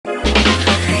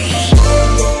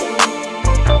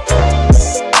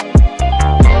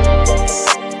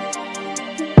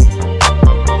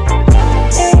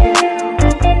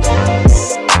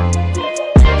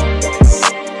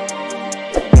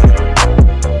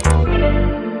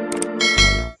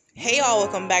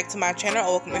welcome back to my channel,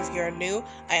 or welcome if you're new.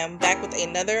 I am back with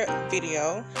another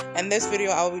video. In this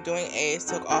video I will be doing a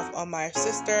soak off on my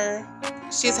sister.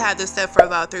 She's had this set for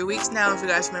about 3 weeks now. If you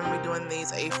guys remember me doing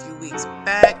these a few weeks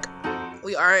back.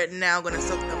 We are now going to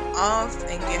soak them off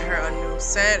and get her a new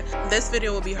set. This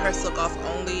video will be her soak off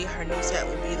only. Her new set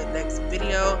will be the next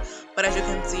video. But as you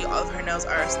can see, all of her nails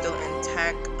are still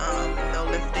intact. No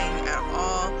lifting at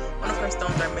all. One of her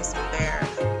stones are missing there,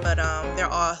 but they're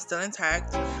all still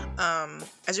intact.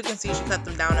 As you can see, she cut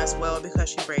them down as well because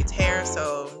she braids hair,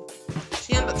 so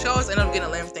she always ends up getting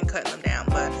length and cutting them down.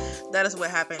 But that is what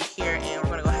happened here, and we're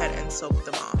going to go ahead and soak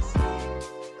them off.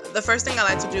 The first thing I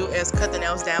like to do is cut the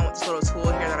nails down with this little tool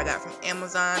here that I got from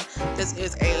Amazon. This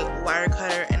is a wire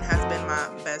cutter and has been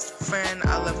my best friend.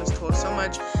 I love this tool so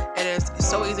much. It is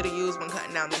so easy to use when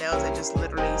cutting down the nails. It just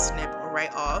literally snip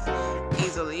right off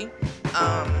easily.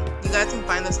 You guys can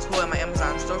find this tool in my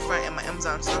Amazon storefront, and my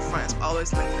Amazon storefront is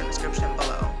always linked in the description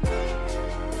below.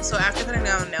 So after cutting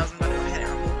down the nails, I'm going to go ahead and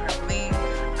remove her bling.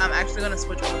 I'm actually going to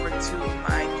switch over to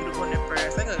my cuticle nipper.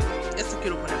 It's a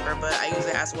cuticle nipper, but I use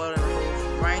it as well to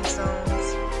remove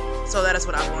rhinestones. So that is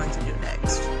what I'm going to do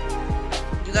next.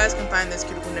 You guys can find this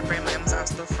cuticle nipper in my Amazon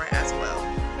storefront as well.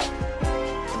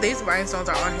 These rhinestones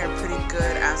are on here pretty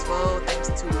good as well, thanks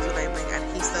to the labeling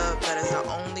adhesive. That is the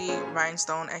only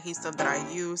rhinestone adhesive that I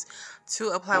use to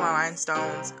apply my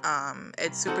rhinestones.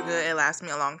 It's super good. It lasts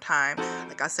me a long time.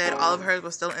 Like I said, all of hers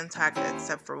was still intact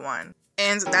except for one.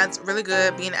 And that's really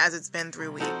good, being as it's been 3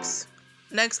 weeks.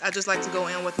 Next, I just like to go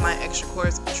in with my extra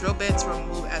coarse drill bit to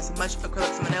remove as much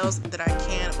acrylic from the nails that I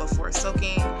can before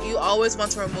soaking. You always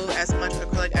want to remove as much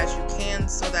acrylic as you can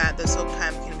so that the soak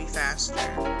time can be faster.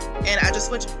 And I just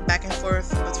switch back and forth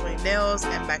between nails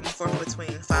and back and forth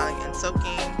between filing and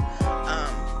soaking.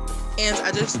 And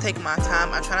I just take my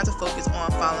time. I try not to focus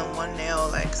on filing one nail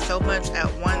like so much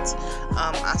at once.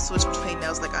 I switch between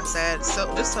nails like I said, so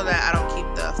just so that I don't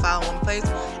keep the file in one place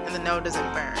and the nail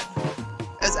doesn't burn.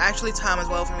 It's actually time as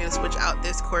well for me to switch out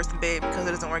this coarse bit because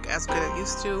it doesn't work as good as it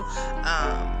used to.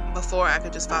 Before I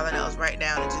could just file the nails right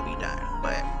down and just be done,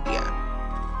 but yeah.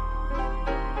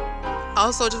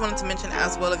 Also, just wanted to mention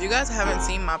as well, if you guys haven't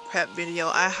seen my prep video,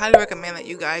 I highly recommend that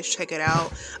you guys check it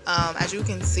out. As you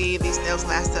can see, these nails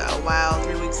lasted a while,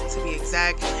 3 weeks to be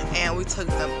exact, and we took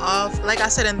them off. Like I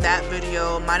said in that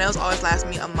video, my nails always last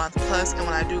me a month plus, and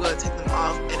when I do go to take them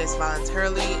off, it is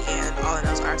voluntarily, and all the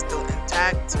nails are still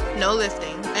intact. No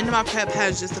lifting. And my prep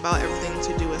has just about everything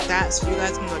to do with that, so you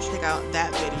guys can go check out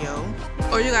that video.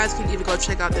 Or you guys can even go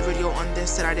check out the video on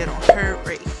this that I did on her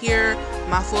right here.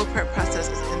 My full prep process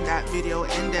is in that video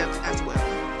in depth as well.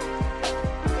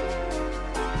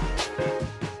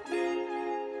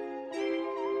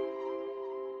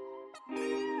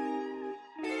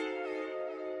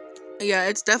 Yeah,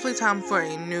 it's definitely time for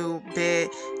a new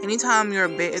bit. Anytime your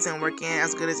bit isn't working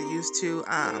as good as it used to,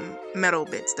 metal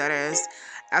bits that is,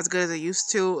 as good as it used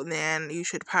to, then you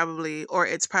should probably, or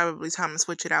it's probably time to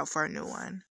switch it out for a new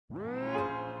one.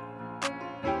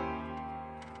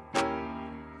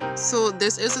 So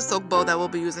this is a soak bowl that we'll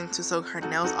be using to soak her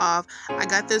nails off. I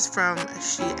got this from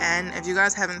Shein. If you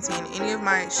guys haven't seen any of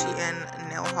my Shein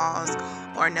nail hauls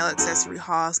or nail accessory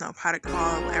hauls, nail product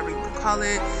haul, whatever you want to call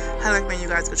it, I recommend you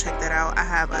guys go check that out. I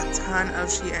have a ton of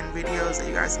Shein videos that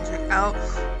you guys can check out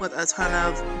with a ton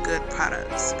of good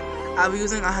products. I'll be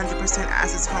using 100%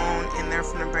 acetone in there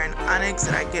from the brand Onyx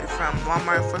that I get from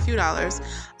Walmart for a few dollars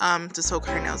to soak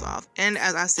her nails off. And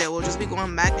as I said, we'll just be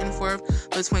going back and forth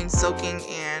between soaking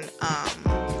and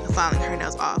filing her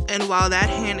nails off. And while that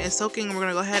hand is soaking, we're going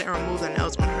to go ahead and remove the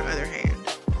nails on her other hand.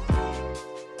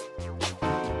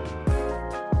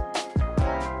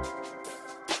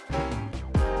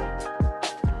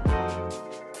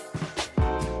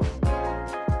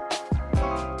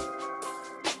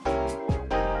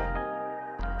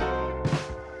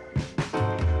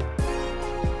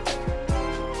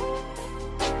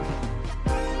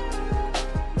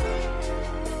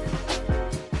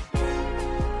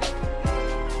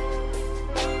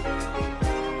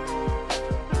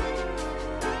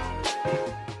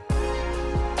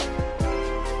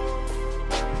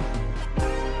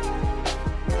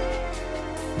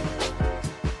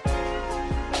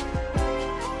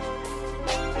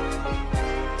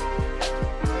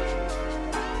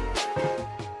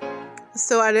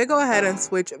 So I did go ahead and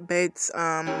switch bits,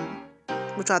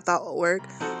 which I thought would work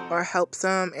or help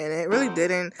some, and it really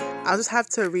didn't. I'll just have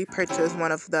to repurchase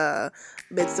one of the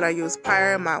bits that I used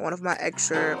prior, one of my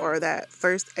extra, or that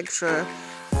first extra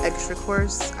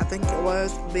course, I think it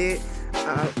was, bit.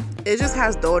 It just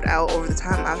has dulled out over the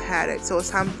time I've had it, so it's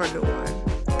time for a new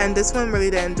one. And this one really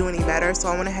didn't do any better, so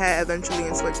I went ahead eventually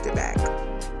and switched it back.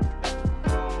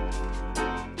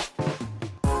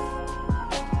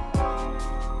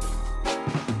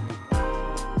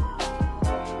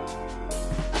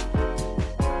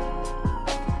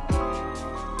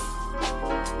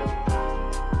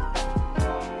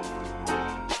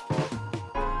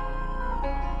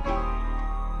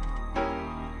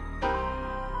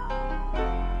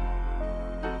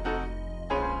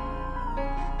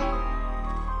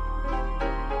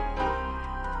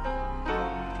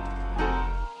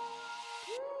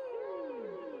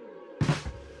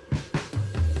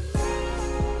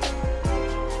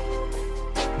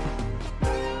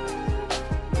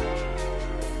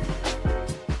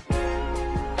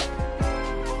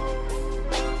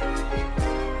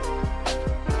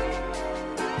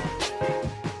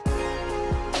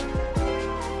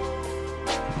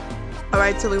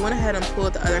 Alright, so we went ahead and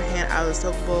pulled the other hand out of the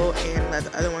soak bowl and let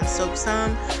the other one soak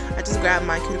some. I just grabbed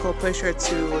my cuticle pusher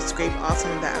to scrape off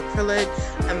some of that acrylic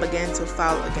and began to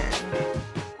file again.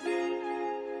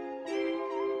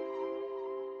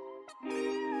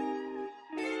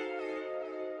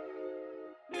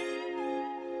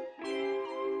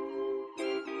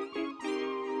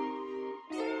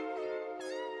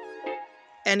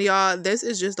 And y'all, this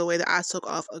is just the way that I soak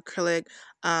off acrylic.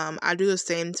 I do the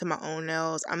same to my own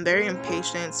nails. I'm very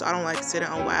impatient, so I don't like sitting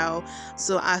a while.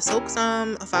 So I soak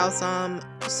some, file some,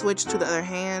 switch to the other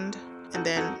hand, and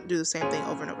then do the same thing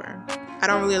over and over. I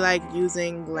don't really like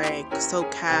using like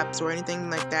soak caps or anything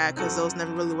like that because those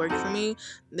never really worked for me.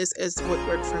 This is what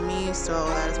worked for me, so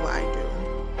that is what I do.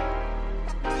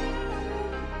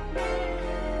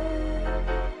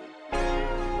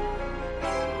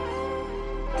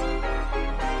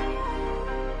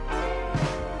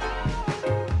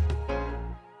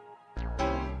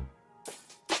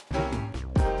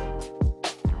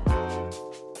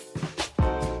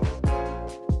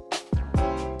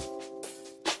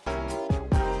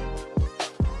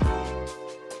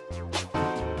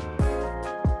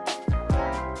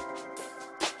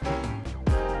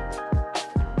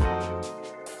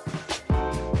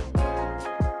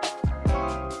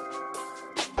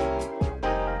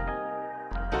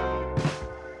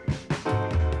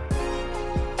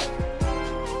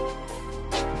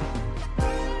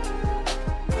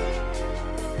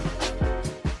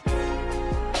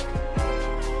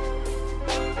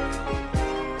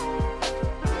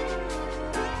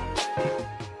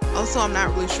 Also, I'm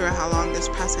not really sure how long this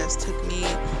process took me.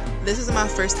 This is my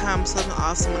first time soaking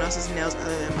off someone else's nails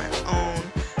other than my own.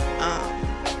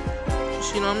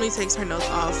 She normally takes her nails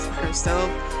off herself.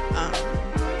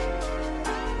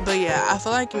 But yeah, I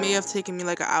feel like it may have taken me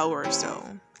like an hour or so.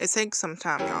 It takes some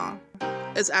time, y'all.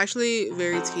 It's actually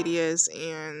very tedious,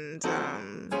 and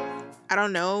I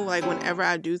don't know, like whenever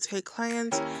I do take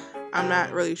clients, I'm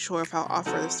not really sure if I'll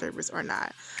offer the service or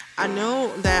not. I know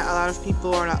that a lot of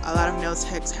people or a lot of nail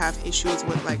techs have issues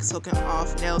with like soaking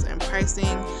off nails and pricing.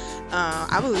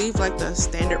 I believe like the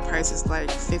standard price is like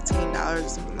 $15 or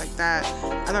something like that.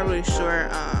 I'm not really sure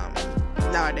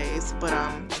nowadays, but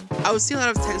I would see a lot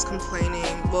of techs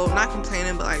complaining, well, not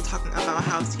complaining, but like talking about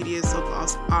how tedious soak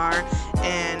offs are,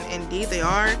 and indeed they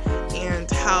are,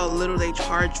 and how little they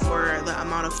charge for the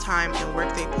amount of time and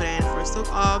work they put in for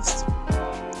soak offs,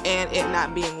 and it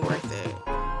not being worth it.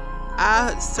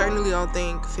 I certainly don't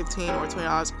think $15 or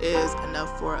 $20 is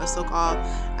enough for a soak off.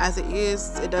 As it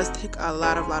is, it does take a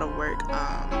lot of work.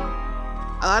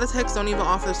 A lot of techs don't even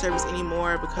offer the service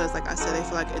anymore because, like I said, they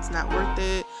feel like it's not worth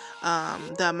it,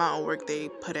 the amount of work they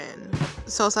put in.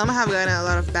 So some have gotten a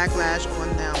lot of backlash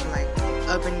on them, like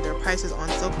upping their prices on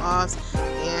soak offs,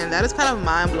 and that is kind of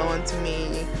mind-blowing to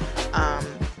me,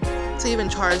 to even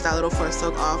charge that little for a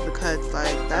soak off, because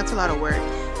like that's a lot of work.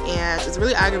 And it's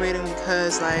really aggravating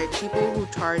because like people who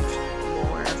charge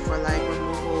more for like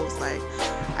removals, like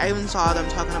I even saw them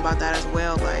talking about that as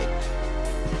well, like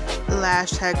lash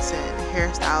techs and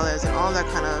hairstylists and all that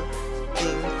kind of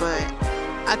thing. But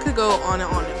I could go on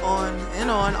and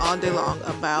on all day long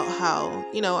about how,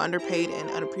 you know, underpaid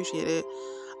and unappreciated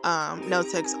nail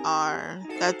techs are.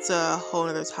 That's a whole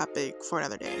other topic for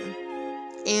another day.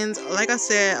 And like I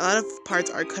said, a lot of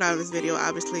parts are cut out of this video,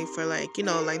 obviously, for like, you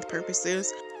know, length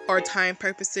purposes or time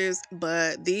purposes,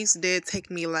 but these did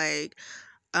take me like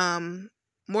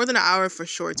more than an hour for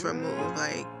sure to remove,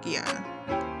 like, yeah.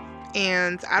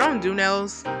 And I don't do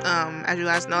nails, as you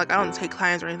guys know, like I don't take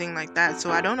clients or anything like that,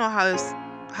 so I don't know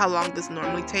how long this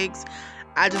normally takes.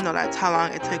 I just know that's how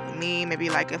long it took me. Maybe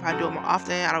like if I do it more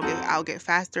often, I'll get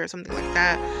faster or something like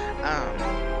that.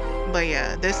 But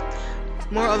yeah, this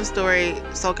moral of the story,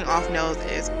 soaking off nails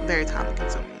is very time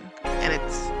consuming, and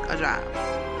it's a job.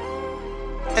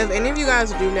 If any of you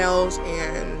guys do nails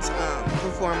and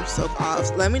perform soak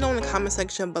offs, let me know in the comment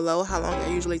section below how long it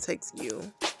usually takes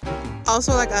you.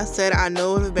 Also, like I said, I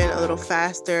know it would have been a little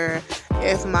faster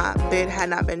if my bit had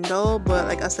not been dull, but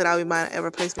like I said, I'll be buying a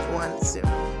replacement one soon.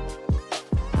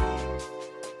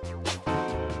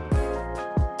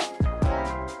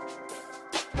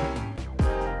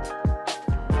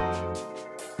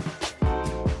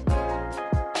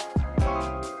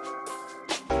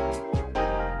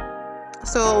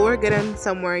 So we're getting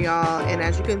somewhere, y'all, and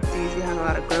as you can see, she has a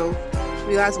lot of growth. If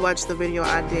you guys watched the video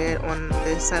I did on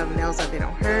this set of nails I did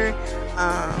on her,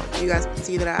 you guys can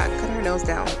see that I cut her nails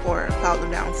down or filed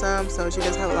them down some, so she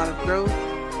does have a lot of growth.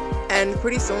 And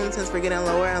pretty soon, since we're getting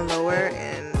lower and lower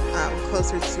and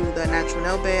closer to the natural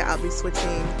nail bed, I'll be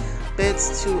switching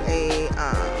bits to a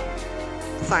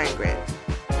fine grit.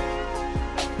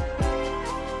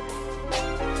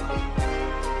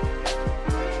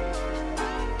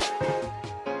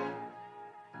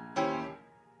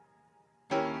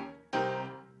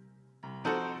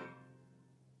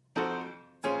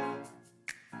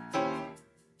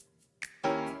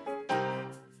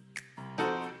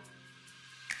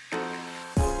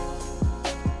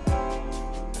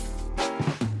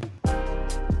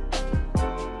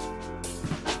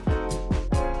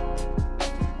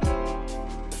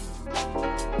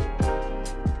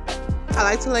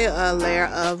 I like to lay a layer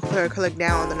of clear acrylic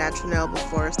down on the natural nail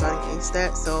before starting a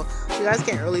set, so you guys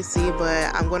can't really see,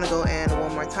 but I'm going to go in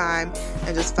one more time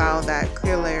and just file that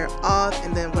clear layer off,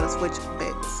 and then I'm going to switch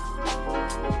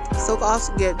bits. Soak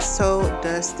offs get so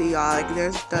dusty, y'all. Like,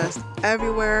 there's dust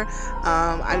everywhere.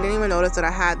 I didn't even notice that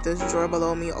I had this drawer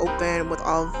below me open with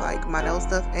all of like my nail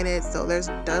stuff in it, so there's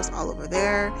dust all over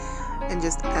there and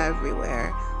just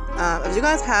everywhere. If you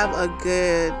guys have a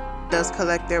good dust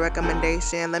collector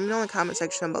recommendation, let me know in the comment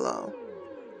section below.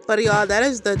 But y'all, that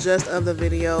is the gist of the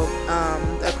video.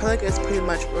 The acrylic is pretty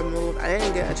much removed. I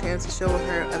didn't get a chance to show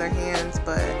her other hands,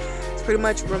 but it's pretty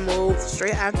much removed.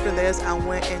 Straight after this, I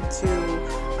went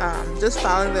into just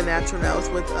filing the natural nails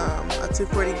with a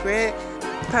 240 grit,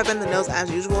 prepping the nails as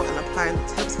usual, and applying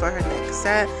the tips for her next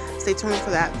set. Stay tuned for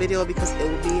that video because it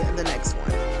will be the next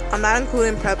one. I'm not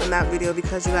including prep in that video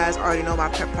because you guys already know my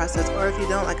prep process, or if you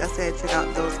don't, like I said, check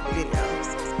out those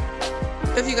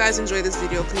videos. If you guys enjoyed this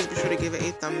video, please be sure to give it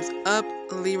a thumbs up,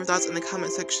 leave your thoughts in the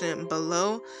comment section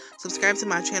below, subscribe to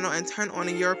my channel, and turn on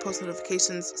your post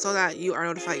notifications so that you are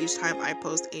notified each time I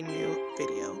post a new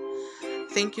video.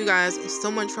 Thank you guys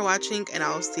so much for watching, and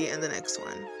I will see you in the next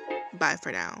one. Bye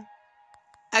for now.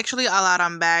 Actually, I lied,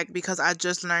 I'm back because I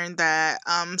just learned that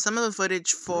some of the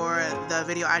footage for the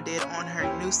video I did on her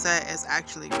new set is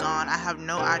actually gone. I have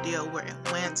no idea where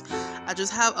it went. I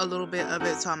just have a little bit of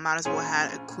it, so I might as well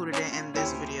have included it in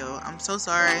this video. I'm so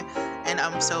sorry, and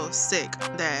I'm so sick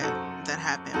that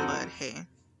happened, but hey.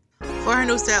 For her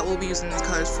new set, we'll be using these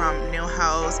colors from Nail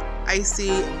House: Icy,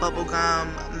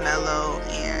 Bubblegum, Mellow,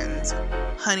 and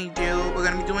Honeydew. We're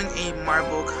going to be doing a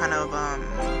marble kind of,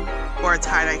 or a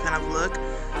tie-dye kind of look.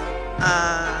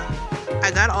 I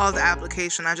got all the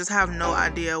application. I just have no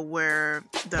idea where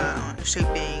the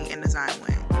shaping and design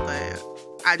went, but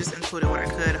I just included what I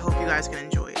could. I hope you guys can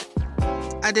enjoy it.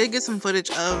 I did get some footage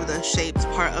of the shapes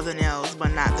part of the nails,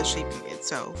 but not the shaping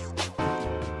itself.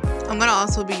 I'm going to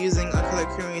also be using Acrylic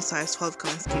Creamy size 12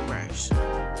 Kolinsky brush.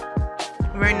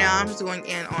 Right now, I'm just going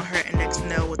in on her index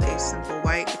nail with a simple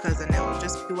white because the nail will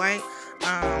just be white,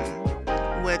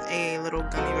 with a little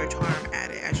gummy bear charm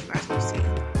added, as you guys will see.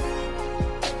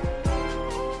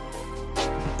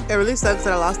 It really sucks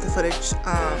that I lost the footage.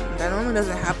 That normally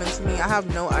doesn't happen to me. I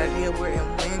have no idea where it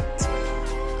went.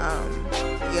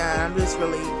 Yeah, I'm just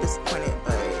really disappointed,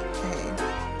 but hey.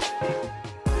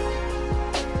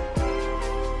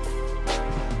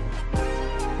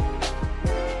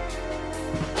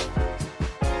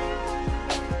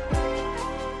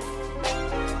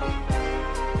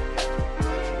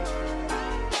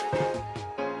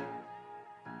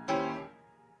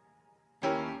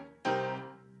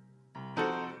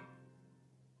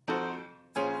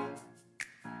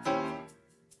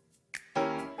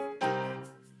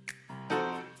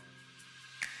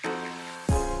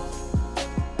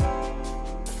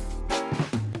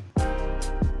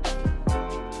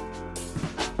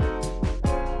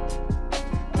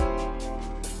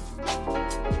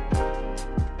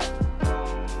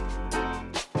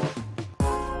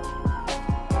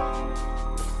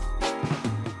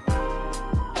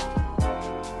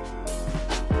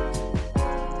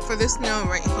 For this nail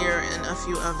right here and a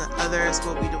few of the others,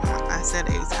 we'll be doing, like I said,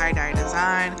 a tie-dye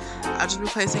design. I'll just be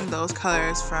placing those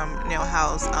colors from Nail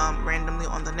House randomly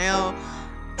on the nail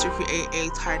to create a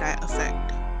tie-dye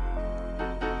effect.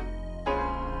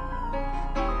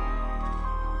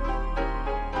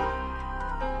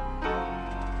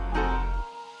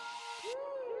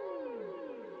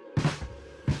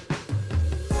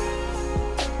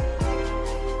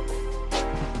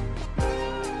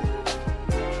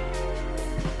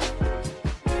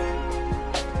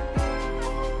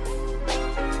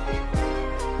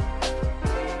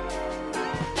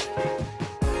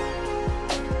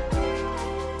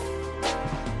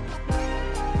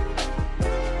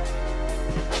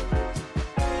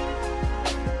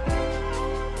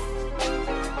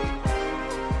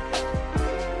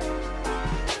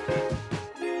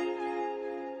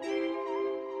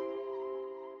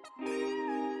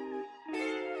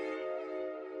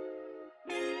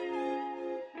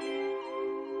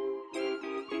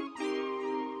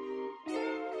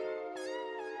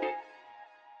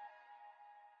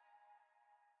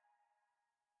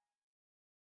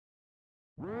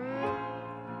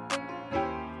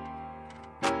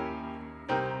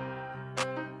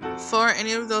 For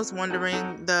any of those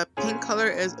wondering, the pink color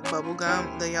is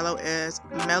Bubblegum, the yellow is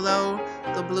Mellow,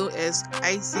 the blue is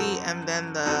Icy, and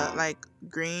then the like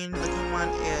green looking one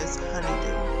is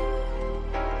Honeydew.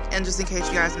 And just in case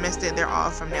you guys missed it, they're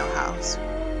all from Nail House.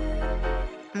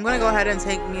 I'm going to go ahead and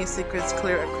take Me Secrets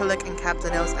Clear Acrylic and cap the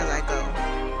nails as I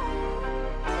go.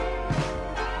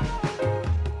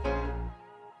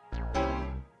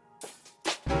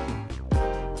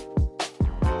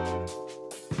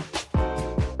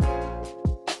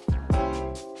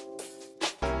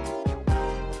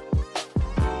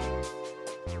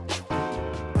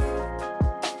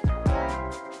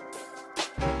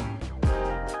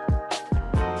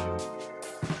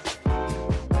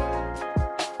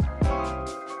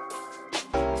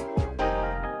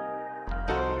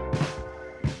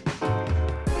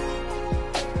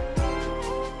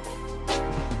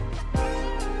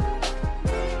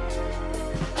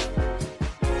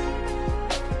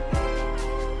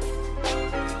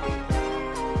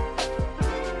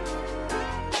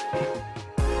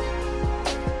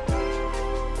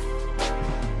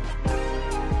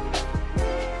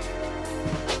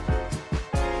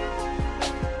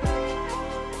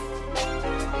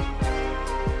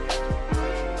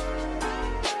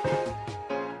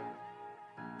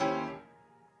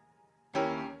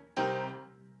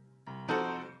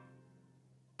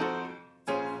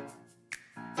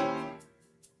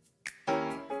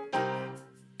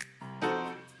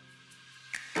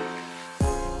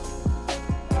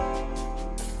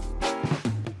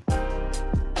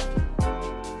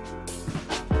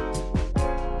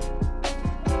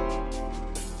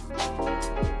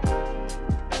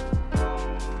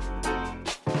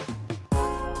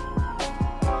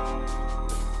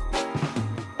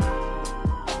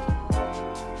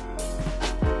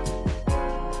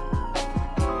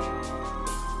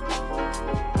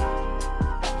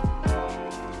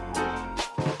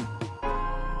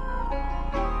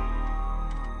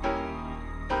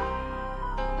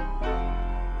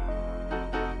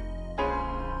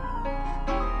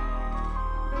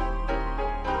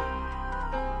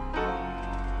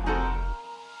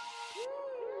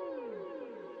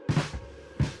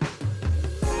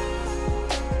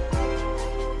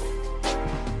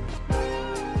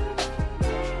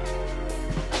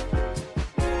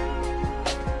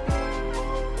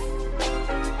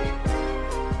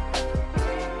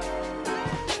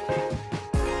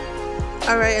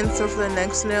 Alright, and so for the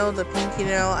next nail, the pinky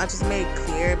nail, I just made it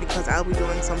clear because I'll be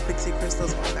doing some pixie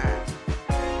crystals on that.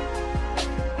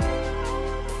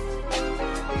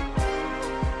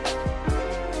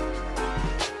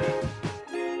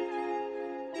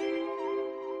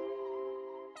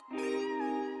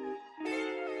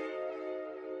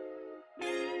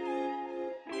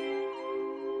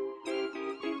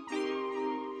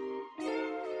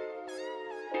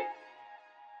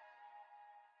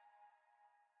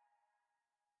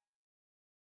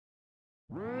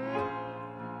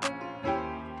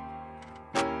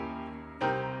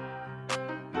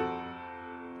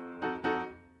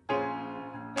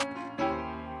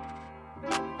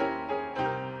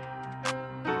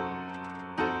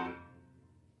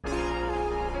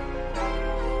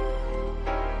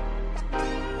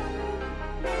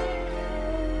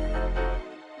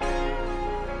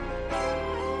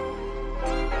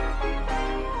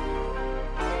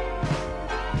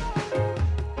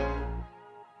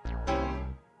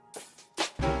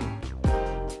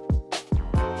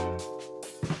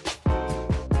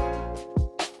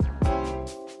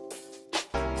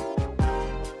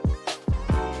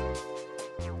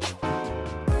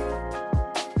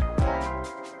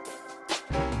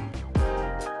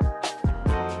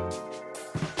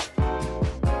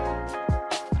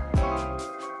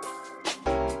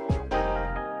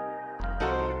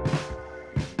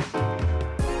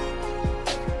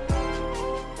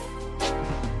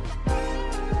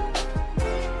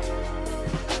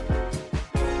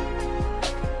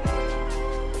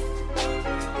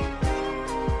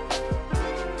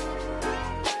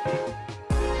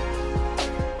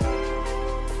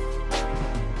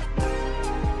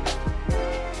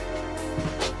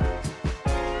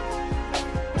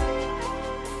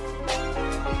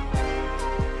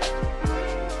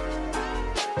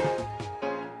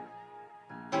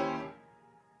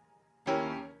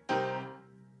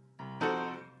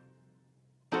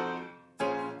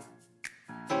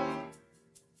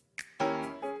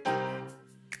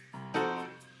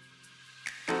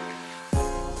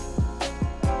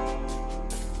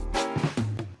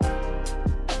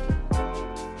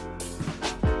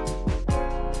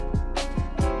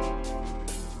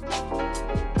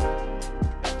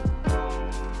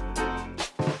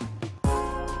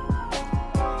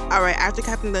 Alright, after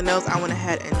capping the nails, I went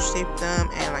ahead and shaped them,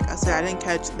 and like I said, I didn't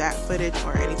catch that footage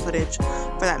or any footage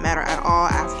for that matter at all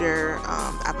after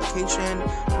application,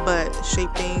 but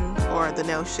shaping, or the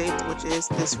nail shaped, which is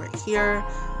this right here,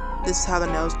 this is how the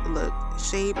nails look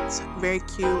shaped. Very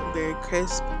cute, very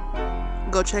crisp.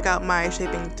 Go check out my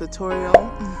shaping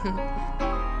tutorial.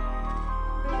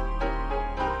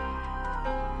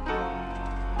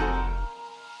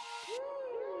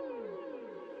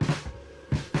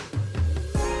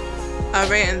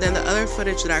 Alright, and then the other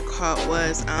footage that I caught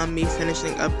was me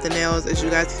finishing up the nails. As you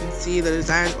guys can see, the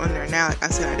designs on there now. Like I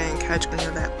said, I didn't catch any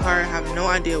of that part. I have no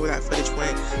idea where that footage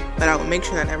went, but I will make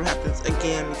sure that never happens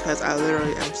again because I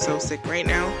literally am so sick right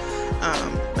now.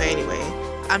 But anyway,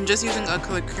 I'm just using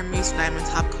Acrylic Creamy Diamond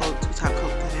Top Coat to top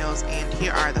coat the nails, and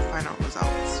here are the final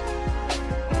results.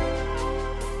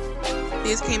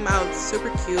 These came out super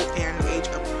cute and age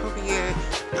appropriate.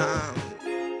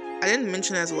 I didn't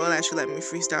mention as well that she let me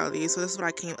freestyle these, so this is what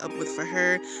I came up with for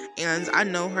her. And I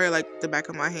know her like the back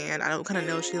of my hand. I know what kind of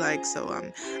nails she likes, so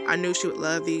I knew she would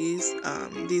love these.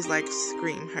 These like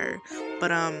scream her.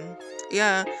 But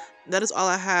yeah, that is all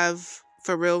I have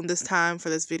for real this time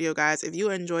for this video, guys. If you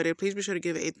enjoyed it, please be sure to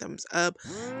give it a thumbs up.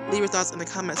 Leave your thoughts in the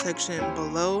comment section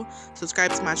below.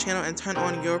 Subscribe to my channel and turn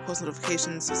on your post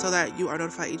notifications so that you are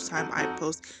notified each time I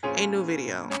post a new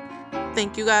video.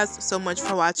 Thank you guys so much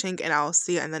for watching, and I'll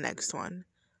see you in the next one.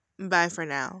 Bye for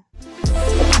now.